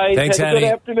show, guys. Thanks, Have a Eddie.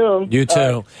 good afternoon. You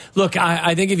too. Look,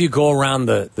 I think if you go around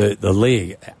the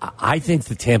league, I think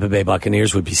the Tampa Bay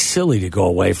Buccaneers would be silly to go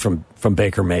away from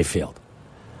Baker Mayfield.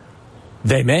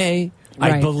 They may.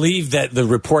 Right. I believe that the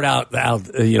report out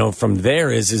from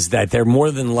there is that they're more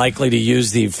than likely to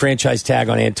use the franchise tag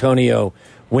on Antonio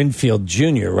Winfield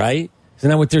Jr., right? Isn't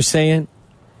that what they're saying?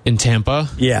 In Tampa?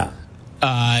 Yeah.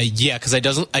 Because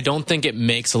I don't think it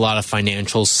makes a lot of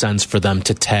financial sense for them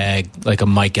to tag like a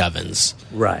Mike Evans.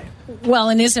 Right. Well,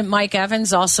 and isn't Mike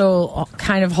Evans also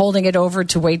kind of holding it over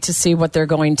to wait to see what they're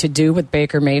going to do with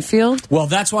Baker Mayfield? Well,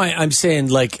 that's why I'm saying,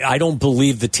 I don't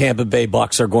believe the Tampa Bay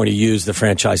Bucs are going to use the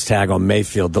franchise tag on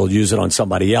Mayfield. They'll use it on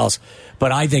somebody else.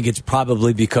 But I think it's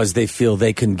probably because they feel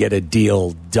they can get a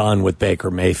deal done with Baker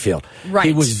Mayfield. Right.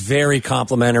 He was very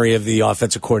complimentary of the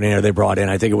offensive coordinator they brought in.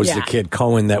 I think it was the kid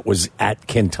Cohen that was at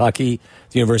Kentucky,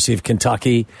 the University of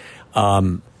Kentucky.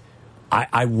 I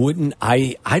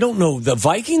don't know. The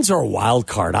Vikings are a wild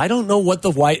card. I don't know what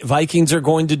the Vikings are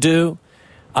going to do.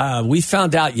 We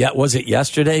found out, was it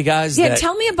yesterday, guys? Yeah,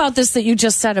 tell me about this that you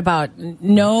just said about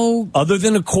no... Other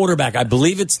than a quarterback, I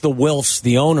believe it's the Wilfs,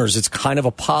 the owners, it's kind of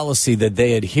a policy that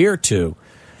they adhere to,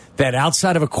 that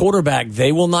outside of a quarterback,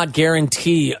 they will not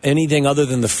guarantee anything other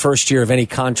than the first year of any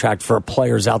contract for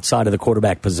players outside of the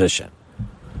quarterback position.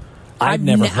 I've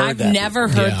never heard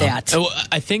that.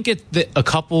 I think a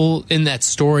couple in that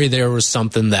story there was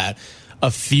something that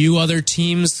a few other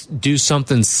teams do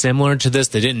something similar to this.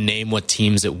 They didn't name what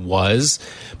teams it was.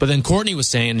 But then Courtney was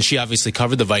saying, and she obviously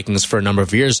covered the Vikings for a number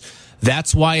of years,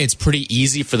 that's why it's pretty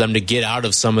easy for them to get out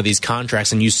of some of these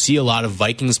contracts. And you see a lot of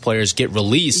Vikings players get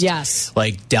released. Yes.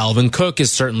 Like Dalvin Cook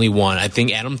is certainly one. I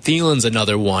think Adam Thielen's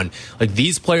another one. Like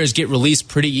these players get released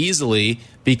pretty easily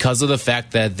because of the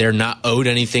fact that they're not owed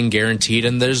anything guaranteed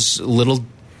and there's little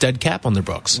dead cap on their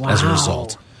books as a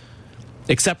result.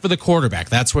 Except for the quarterback.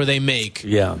 That's where they make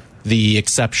the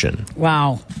exception.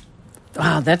 Wow,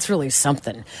 that's really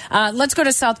something. Let's go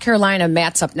to South Carolina.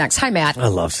 Matt's up next. Hi, Matt. I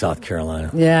love South Carolina.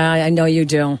 Yeah, I know you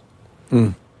do.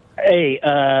 Hey,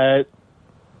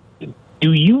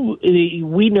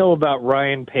 we know about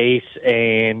Ryan Pace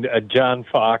and John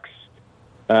Fox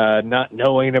not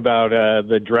knowing about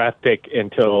the draft pick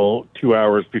until 2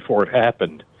 hours before it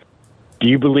happened. Do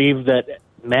you believe that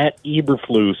Matt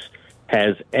Eberflus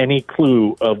has any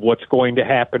clue of what's going to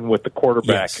happen with the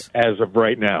quarterback as of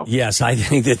right now? Yes, I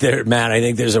think that Matt, I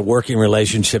think there's a working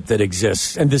relationship that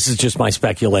exists. And this is just my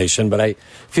speculation, but I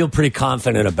feel pretty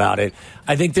confident about it.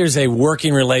 I think there's a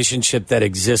working relationship that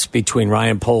exists between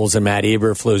Ryan Poles and Matt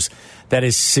Eberflus that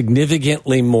is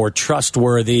significantly more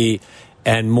trustworthy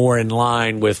and more in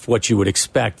line with what you would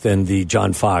expect than the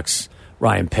John Fox,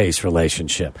 Ryan Pace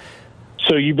relationship.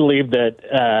 So you believe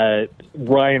that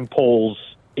Ryan Poles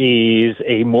is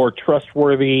a more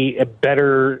trustworthy, a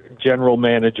better general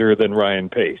manager than Ryan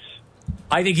Pace?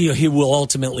 I think he will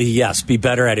ultimately, yes, be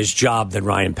better at his job than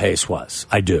Ryan Pace was.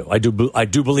 I do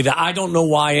believe that. I don't know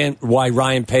why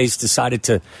Ryan Pace decided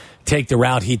to take the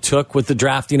route he took with the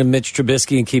drafting of Mitch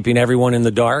Trubisky and keeping everyone in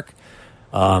the dark.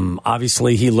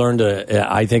 Obviously, he learned,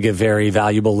 I think, a very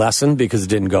valuable lesson because it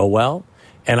didn't go well.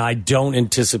 And I don't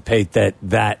anticipate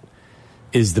that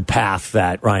is the path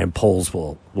that Ryan Poles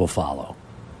will follow.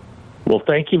 Well,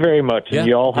 thank you very much. And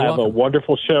you all have a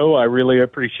wonderful show. I really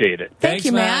appreciate it. Thank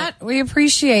you, Matt. We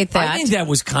appreciate that. I think that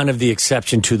was kind of the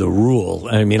exception to the rule.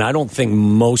 I mean, I don't think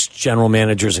most general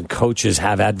managers and coaches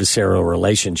have adversarial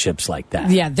relationships like that.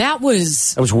 Yeah, that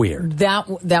was weird.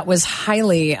 That was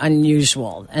highly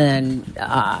unusual and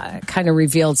kind of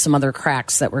revealed some other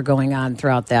cracks that were going on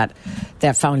throughout that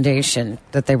foundation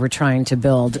that they were trying to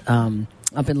build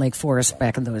up in Lake Forest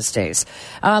back in those days.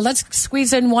 Let's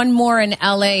squeeze in one more in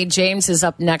L.A. James is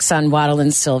up next on Waddle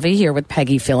and Sylvie here with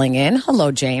Peggy filling in.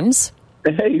 Hello, James.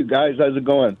 Hey, you guys. How's it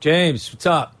going? James, what's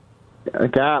up?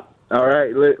 Cap. All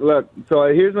right. Look, so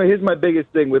here's my biggest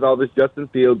thing with all this Justin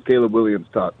Fields, Caleb Williams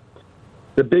talk.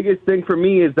 The biggest thing for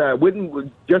me is that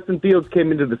when Justin Fields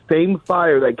came into the same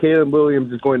fire that Caleb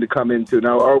Williams is going to come into.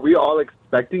 Now, are we all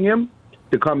expecting him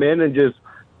to come in and just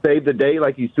save the day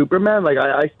like he's Superman? Like,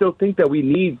 I still think that we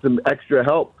need some extra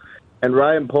help. And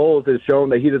Ryan Poles has shown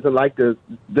that he doesn't like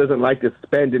to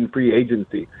spend in free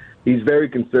agency. He's very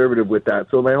conservative with that.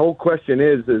 So my whole question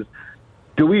is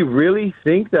do we really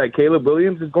think that Caleb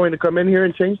Williams is going to come in here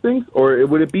and change things? Or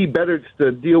would it be better just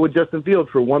to deal with Justin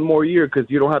Fields for one more year because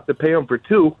you don't have to pay him for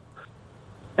 2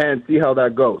 and see how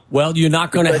that goes? Well, you're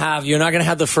not going to have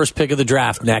the first pick of the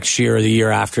draft next year or the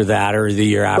year after that or the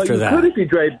year after that.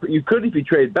 You could if you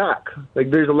trade back.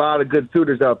 Like, there's a lot of good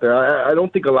suitors out there. I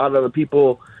don't think a lot of the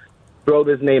people throw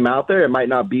this name out there. It might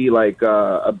not be like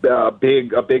a big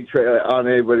trade on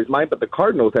anybody's mind, but the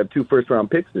Cardinals have 2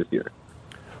 first-round picks this year.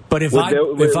 But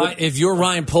if you're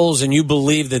Ryan Poles and you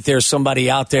believe that there's somebody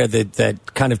out there that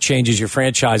kind of changes your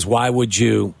franchise, why wouldn't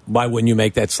you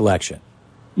make that selection?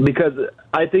 Because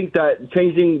I think that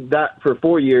changing that for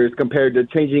 4 years compared to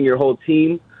changing your whole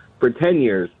team for 10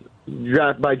 years,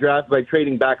 draft by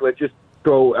trading back, let's just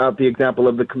throw out the example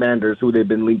of the Commanders, who they've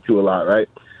been linked to a lot, right?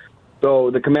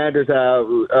 So the Commanders have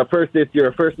a first this year,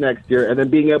 a first next year, and then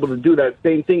being able to do that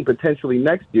same thing potentially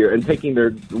next year and taking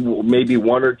their maybe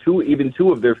 1 or 2, even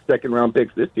 2 of their second-round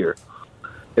picks this year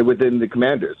within the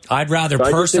Commanders. I'd rather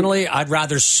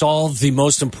solve the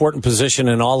most important position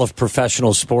in all of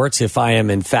professional sports if I am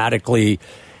emphatically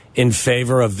in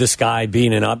favor of this guy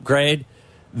being an upgrade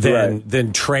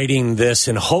than trading this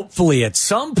and hopefully at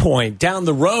some point down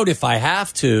the road, if I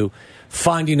have to,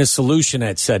 finding a solution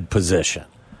at said position.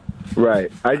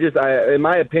 Right. In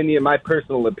my opinion, my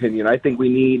personal opinion, I think we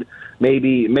need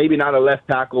maybe not a left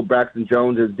tackle. Braxton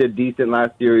Jones did decent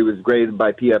last year. He was graded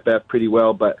by PFF pretty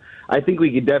well, but I think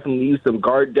we could definitely use some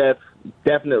guard depth,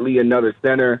 definitely another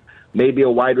center, maybe a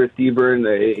wide receiver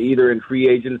either in free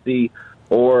agency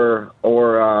or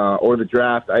the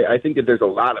draft. I think that there's a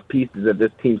lot of pieces that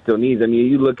this team still needs. I mean,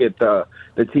 you look at the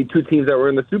 2 teams that were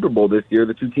in the Super Bowl this year,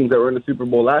 the 2 teams that were in the Super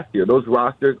Bowl last year. Those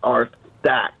rosters are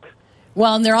stacked.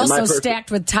 Well, and they're also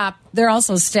stacked with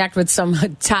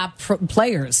some top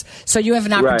players. So you have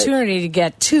an opportunity to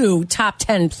get 2 top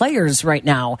 10 players right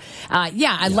now.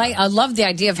 I love the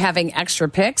idea of having extra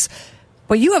picks,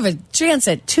 but you have a chance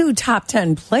at 2 top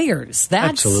 10 players.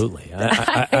 That's absolutely.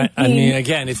 I mean,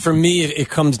 again, for me, it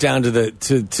comes down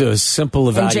to a simple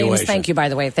evaluation. And James, thank you, by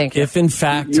the way. Thank you. If in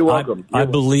fact I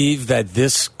believe that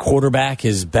this quarterback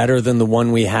is better than the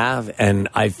one we have, and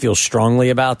I feel strongly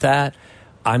about that,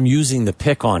 I'm using the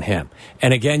pick on him.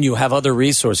 And again, you have other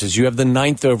resources. You have the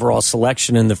 9th overall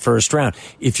selection in the first round.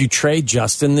 If you trade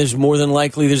Justin, there's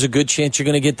a good chance you're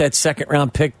going to get that second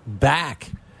round pick back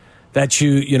that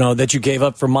you gave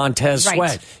up for Montez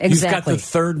Sweat. Exactly. You've got the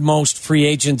 3rd most free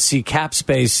agency cap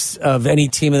space of any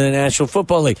team in the National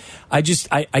Football League. I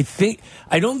think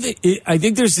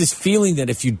there's this feeling that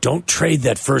if you don't trade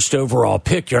that first overall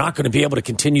pick, you're not going to be able to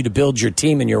continue to build your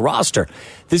team and your roster.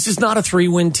 This is not a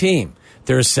 3-win team.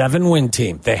 They're a 7-win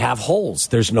team. They have holes.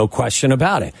 There's no question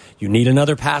about it. You need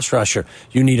another pass rusher.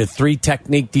 You need a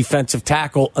 3-technique defensive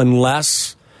tackle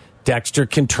unless Dexter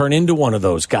can turn into one of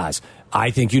those guys.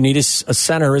 I think you need a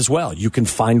center as well. You can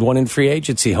find one in free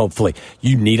agency, hopefully.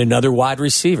 You need another wide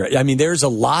receiver. I mean, there's a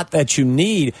lot that you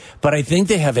need, but I think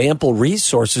they have ample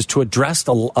resources to address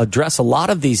a lot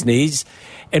of these needs.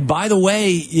 And by the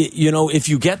way, if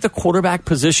you get the quarterback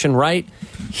position right,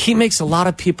 he makes a lot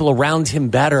of people around him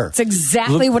better. It's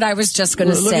exactly what I was just going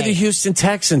to say. Look at the Houston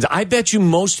Texans. I bet you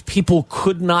most people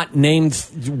could not name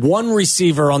one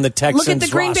receiver on the Texans roster. Look at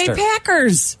the Green Bay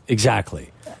Packers.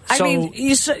 Exactly.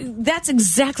 That's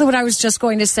exactly what I was just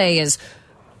going to say is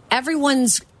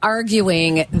everyone's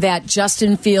arguing that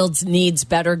Justin Fields needs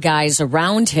better guys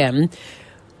around him.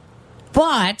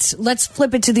 But let's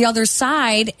flip it to the other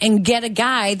side and get a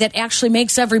guy that actually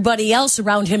makes everybody else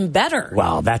around him better.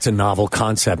 Wow, that's a novel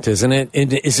concept, isn't it?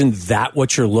 Isn't that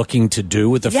what you're looking to do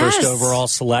with the first overall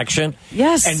selection?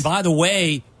 Yes. And by the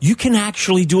way, you can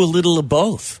actually do a little of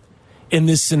both in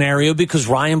this scenario because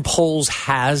Ryan Poles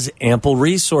has ample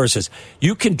resources.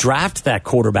 You can draft that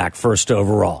quarterback first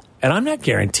overall, and I'm not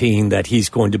guaranteeing that he's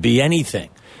going to be anything.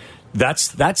 That's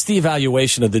the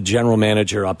evaluation of the general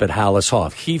manager up at Hallis Hall.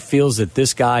 If he feels that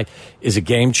this guy is a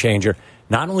game changer,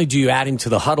 not only do you add him to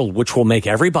the huddle, which will make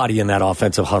everybody in that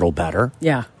offensive huddle better,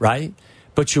 right?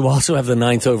 But you also have the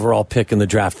 9th overall pick in the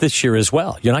draft this year as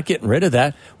well. You're not getting rid of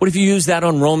that. What if you use that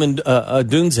on Roman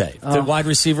Dunze, the wide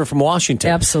receiver from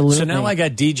Washington? Absolutely. So now I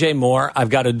got DJ Moore, I've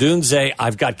got a Dunze,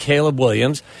 I've got Caleb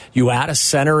Williams. You add a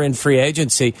center in free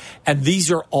agency, and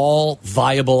these are all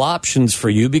viable options for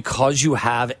you because you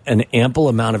have an ample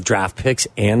amount of draft picks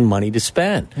and money to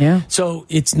spend. Yeah. So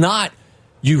it's not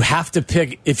you have to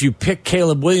pick. If you pick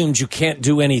Caleb Williams, you can't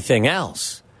do anything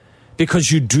else.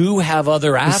 Because you do have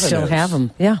other avenues. You still have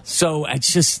them, yeah. So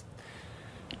it's just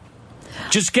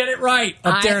get it right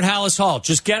up there at Hallis Hall.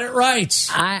 Just get it right.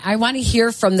 I want to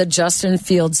hear from the Justin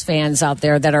Fields fans out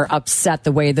there that are upset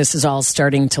the way this is all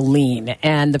starting to lean.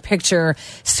 And the picture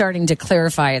starting to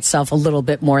clarify itself a little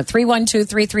bit more.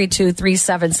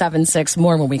 312-332-3776.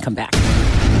 More when we come back.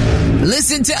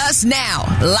 Listen to us now,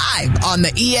 live on the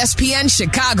ESPN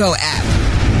Chicago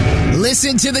app.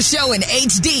 Listen to the show in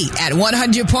HD at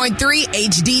 100.3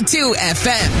 HD2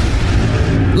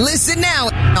 FM. Listen now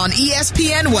on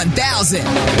ESPN 1000.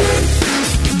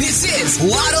 This is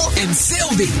Waddle and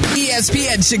Sylvie,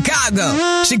 ESPN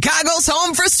Chicago, Chicago's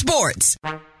home for sports.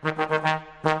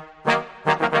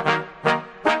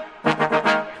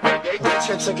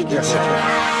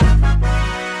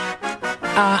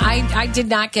 I did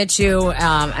not get you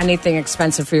anything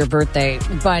expensive for your birthday,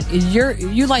 but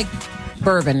you like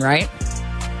bourbon, right?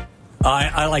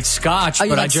 I like scotch,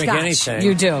 but I drink anything.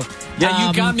 You do. Yeah,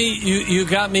 you got me. You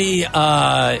got me.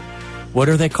 What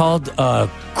are they called?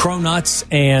 Cronuts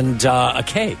and a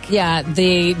cake. Yeah,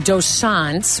 the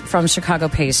Dossants from Chicago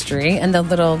Pastry and the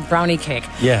little brownie cake.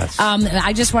 Yes.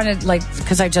 I just wanted,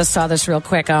 because I just saw this real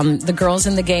quick. The Girls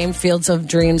in the Game Fields of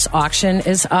Dreams auction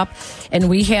is up, and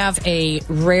we have a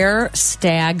rare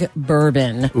stag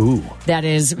bourbon. Ooh. That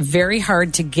is very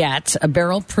hard to get. A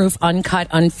barrel-proof, uncut,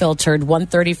 unfiltered,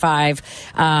 $135.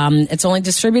 It's only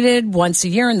distributed once a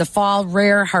year in the fall.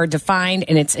 Rare, hard to find,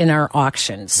 and it's in our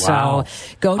auction. Wow.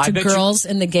 So go to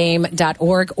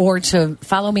girlsinthegame.org or to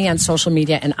follow me on social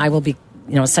media, and I will be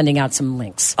sending out some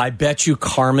links. I bet you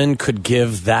Carmen could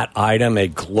give that item a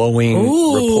glowing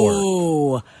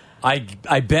report.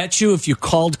 I bet you if you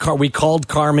called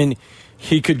Carmen,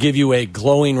 he could give you a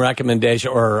glowing recommendation,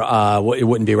 or it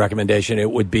wouldn't be a recommendation. It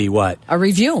would be what? A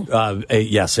review.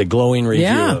 A glowing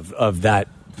review of that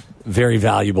very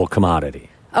valuable commodity.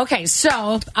 Okay,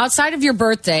 so outside of your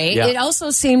birthday, it also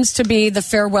seems to be the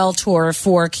farewell tour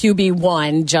for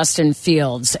QB1 Justin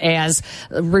Fields, as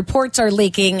reports are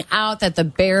leaking out that the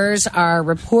Bears are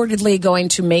reportedly going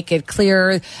to make it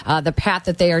clear the path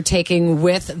that they are taking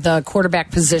with the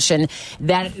quarterback position,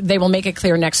 that they will make it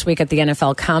clear next week at the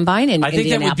NFL Combine in Indianapolis. I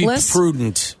think that would be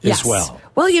prudent as well.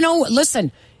 Well,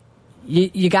 listen.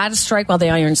 You got to strike while the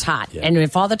iron's hot. Yeah. And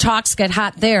if all the talks get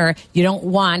hot there, you don't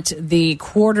want the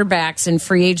quarterbacks in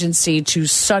free agency to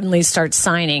suddenly start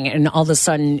signing, and all of a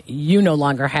sudden you no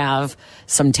longer have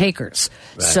some takers.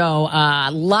 Right. So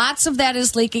lots of that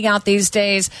is leaking out these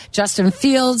days. Justin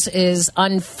Fields is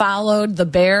unfollowed the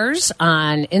Bears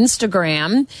on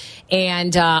Instagram,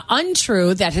 and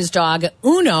untrue that his dog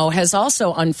Uno has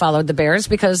also unfollowed the Bears,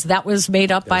 because that was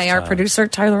made up by our producer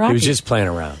Tyler Rocky. He was just playing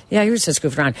around. Yeah, he was just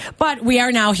goofing around. But we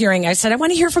are now hearing, I said, I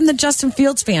want to hear from the Justin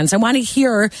Fields fans. I want to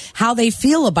hear how they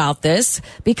feel about this,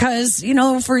 because,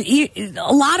 for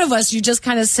a lot of us, you just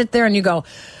kind of sit there and you go,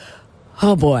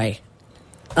 oh boy,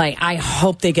 I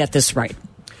hope they get this right.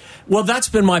 Well, that's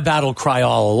been my battle cry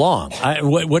all along.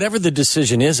 Whatever the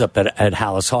decision is up at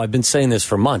Hallis Hall, I've been saying this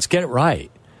for months. Get it right.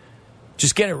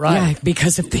 Just get it right. Yeah,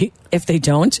 because if they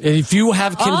don't, if you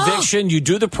have conviction, you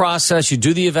do the process, you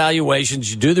do the evaluations,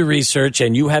 you do the research,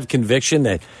 and you have conviction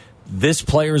that this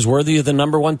player is worthy of the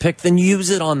number one pick, then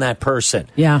use it on that person.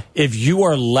 Yeah. If you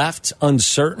are left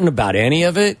uncertain about any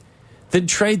of it, then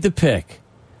trade the pick.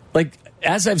 Like,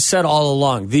 as I've said all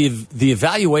along, the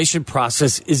evaluation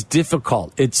process is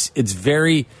difficult. It's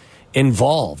very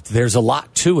involved. There's a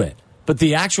lot to it. But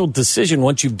the actual decision,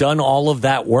 once you've done all of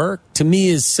that work, to me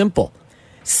is simple.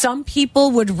 Some people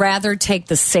would rather take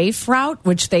the safe route,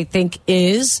 which they think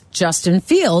is Justin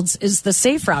Fields is the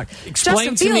safe route.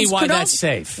 Explain to me why that's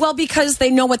safe. Well, because they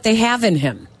know what they have in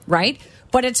him, right?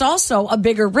 But it's also a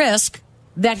bigger risk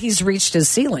that he's reached his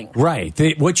ceiling. Right.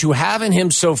 What you have in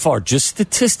him so far, just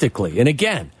statistically, and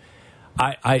again,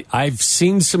 I've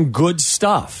seen some good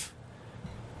stuff.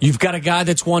 You've got a guy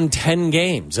that's won 10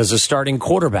 games as a starting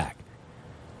quarterback.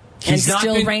 He's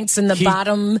still ranks in the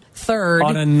bottom third.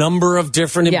 On a number of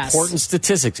different important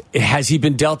statistics. Has he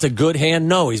been dealt a good hand?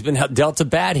 No, he's been dealt a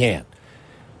bad hand.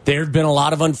 There have been a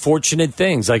lot of unfortunate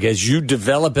things. Like, as you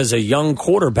develop as a young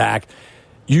quarterback,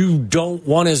 you don't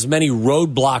want as many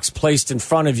roadblocks placed in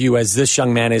front of you as this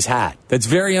young man has had. That's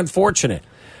very unfortunate.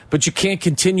 But you can't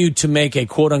continue to make a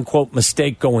quote-unquote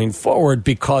mistake going forward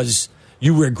because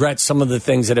you regret some of the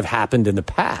things that have happened in the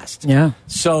past. Yeah.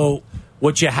 So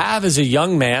what you have is a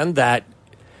young man that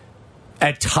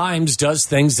at times does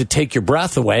things that take your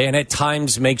breath away and at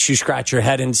times makes you scratch your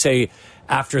head and say,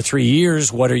 after 3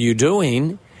 years, what are you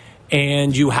doing?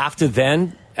 And you have to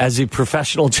then, as a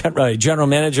professional general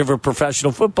manager of a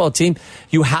professional football team,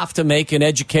 you have to make an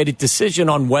educated decision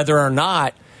on whether or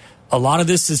not a lot of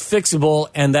this is fixable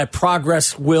and that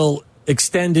progress will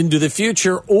extend into the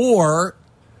future, or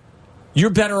you're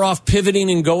better off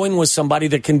pivoting and going with somebody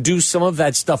that can do some of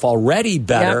that stuff already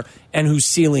better and whose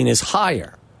ceiling is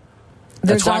higher.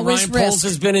 That's why Ryan Poles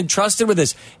has been entrusted with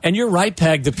this. And you're right,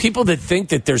 Peg. The people that think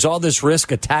that there's all this risk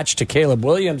attached to Caleb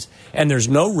Williams and there's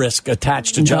no risk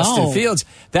attached to Justin Fields,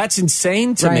 that's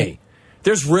insane to me.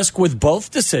 There's risk with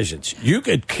both decisions.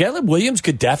 Caleb Williams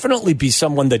could definitely be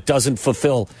someone that doesn't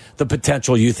fulfill the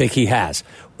potential you think he has.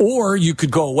 Or you could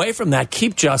go away from that,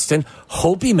 keep Justin,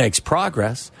 hope he makes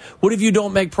progress. What if you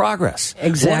don't make progress?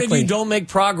 Exactly. What if you don't make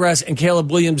progress and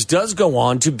Caleb Williams does go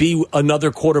on to be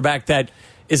another quarterback that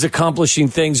is accomplishing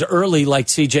things early like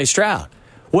C.J. Stroud?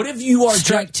 What if you are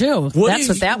strike two? That's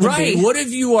what that would be. What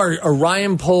if you are a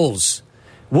Ryan Poles?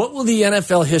 What will the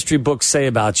NFL history books say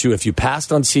about you if you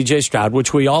passed on C.J. Stroud,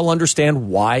 which we all understand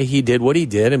why he did what he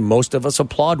did, and most of us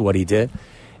applaud what he did,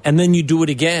 and then you do it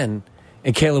again,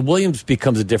 and Caleb Williams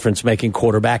becomes a difference-making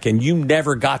quarterback, and you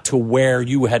never got to where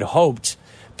you had hoped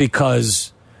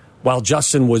because while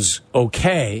Justin was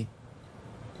okay,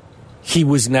 he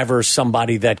was never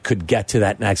somebody that could get to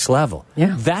that next level.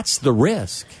 Yeah. That's the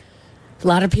risk. A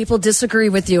lot of people disagree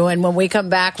with you, and when we come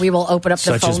back, we will open up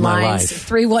the phone lines.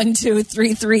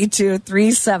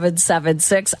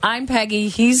 312-332-3776. I'm Peggy.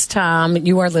 He's Tom.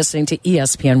 You are listening to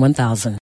ESPN 1000.